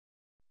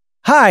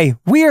Hi,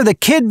 we are the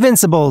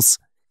Kidvincibles.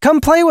 Come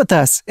play with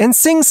us and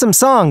sing some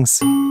songs.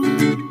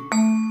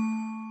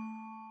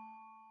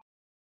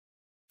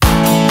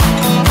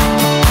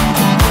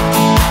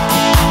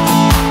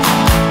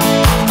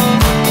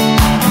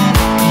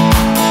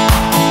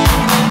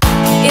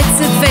 It's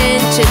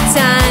adventure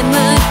time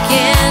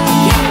again.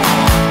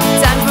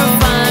 Time for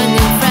fun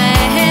and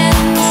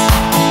friends.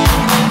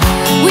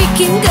 We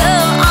can go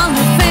on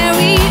the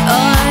ferry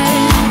or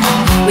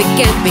we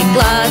can pick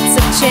lots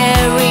of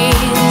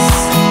cherries.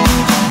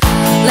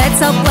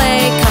 Let's all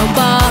play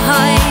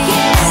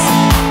cowboys.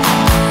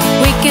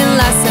 We can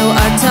lasso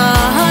our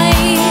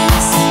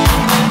toys.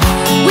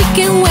 We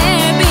can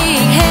wear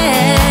big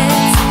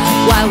hats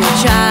while we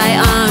try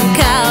on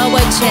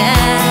cowboy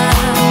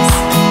chaps.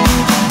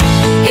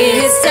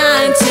 It's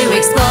time to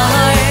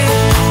explore.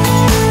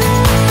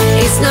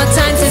 It's no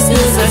time to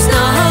snooze or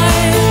snore.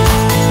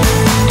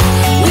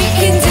 We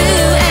can do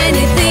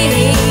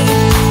anything,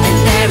 and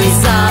there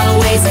is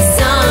always a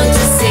song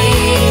to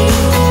sing.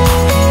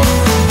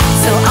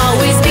 So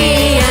always be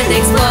an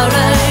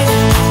explorer.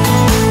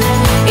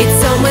 It's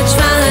so much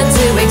fun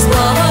to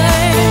explore.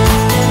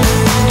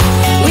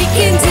 We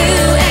can do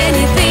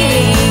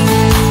anything,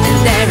 and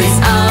there is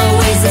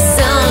always a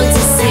song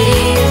to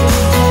sing.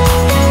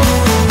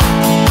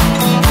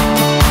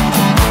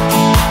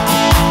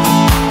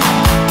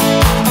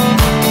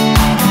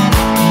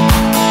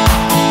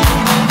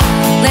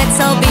 Let's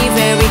all be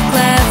very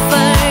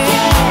clever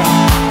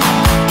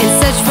and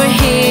search for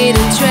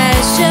hidden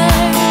treasure.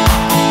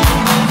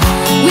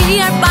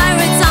 We are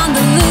pirates on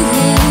the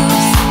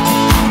loose,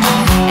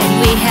 and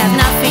we have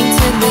nothing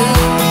to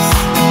lose.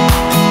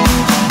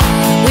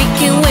 We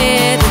can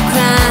wear the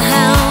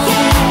crown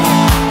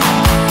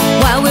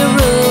while we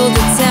rule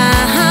the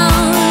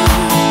town.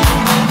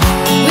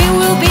 We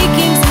will be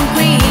kings and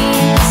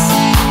queens,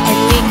 and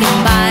we can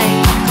buy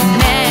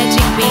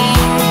magic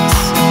beans.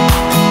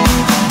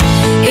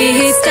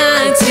 It's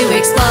time to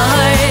explore.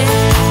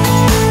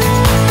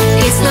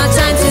 It's not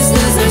time to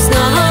snooze or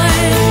snore.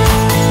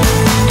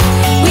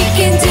 We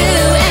can do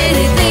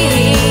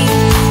anything,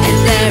 and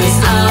there is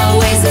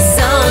always a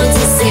song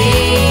to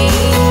sing.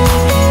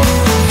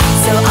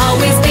 So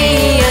always be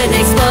an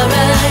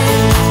explorer.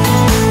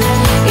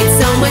 It's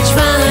so much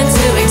fun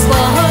to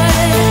explore.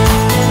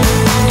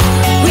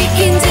 We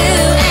can do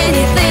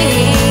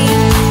anything,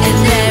 and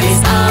there is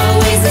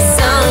always a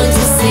song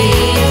to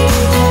sing.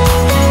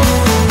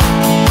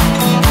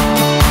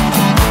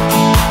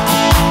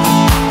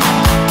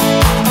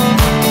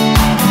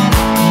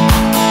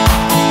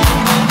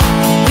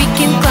 We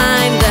can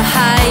climb the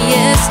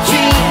highest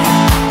tree,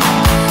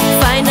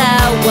 find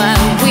out what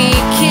we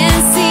can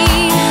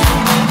see.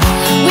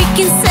 We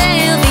can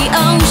sail the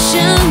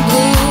ocean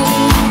blue,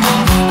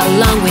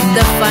 along with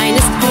the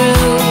finest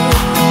crew.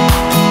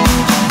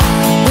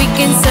 We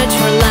can search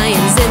for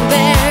lions and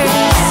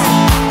bears.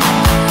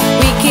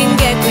 We can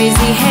get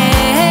crazy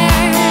hair.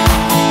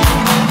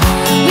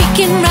 We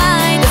can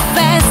ride the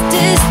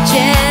fastest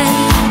jet,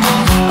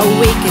 or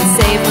we can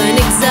save an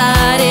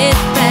exotic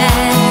pet.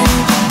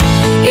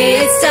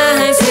 It's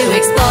time to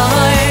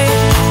explore.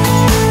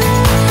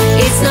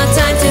 It's not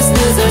time to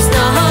snooze or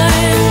snore.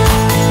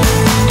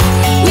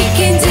 We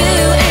can do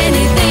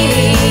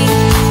anything,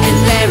 and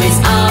there is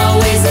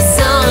always a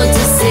song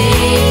to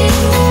sing.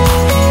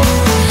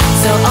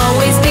 So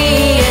always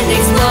be an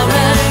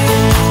explorer.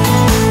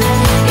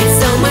 It's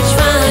so much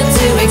fun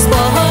to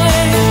explore.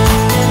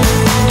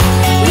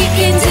 We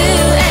can do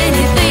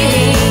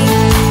anything,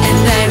 and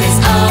there is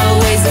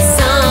always a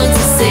song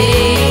to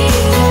sing.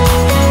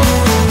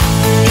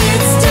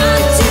 It's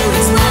time to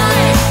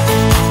explore.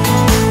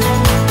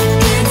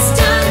 It's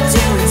time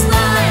to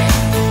explore.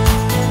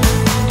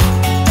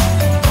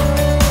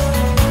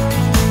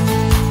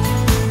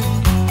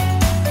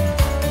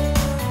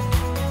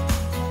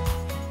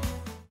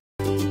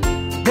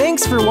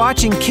 Thanks for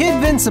watching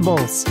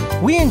Kidvincibles.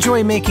 We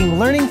enjoy making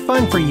learning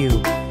fun for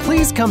you.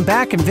 Please come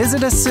back and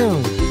visit us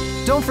soon.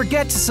 Don't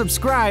forget to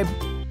subscribe.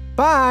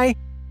 Bye!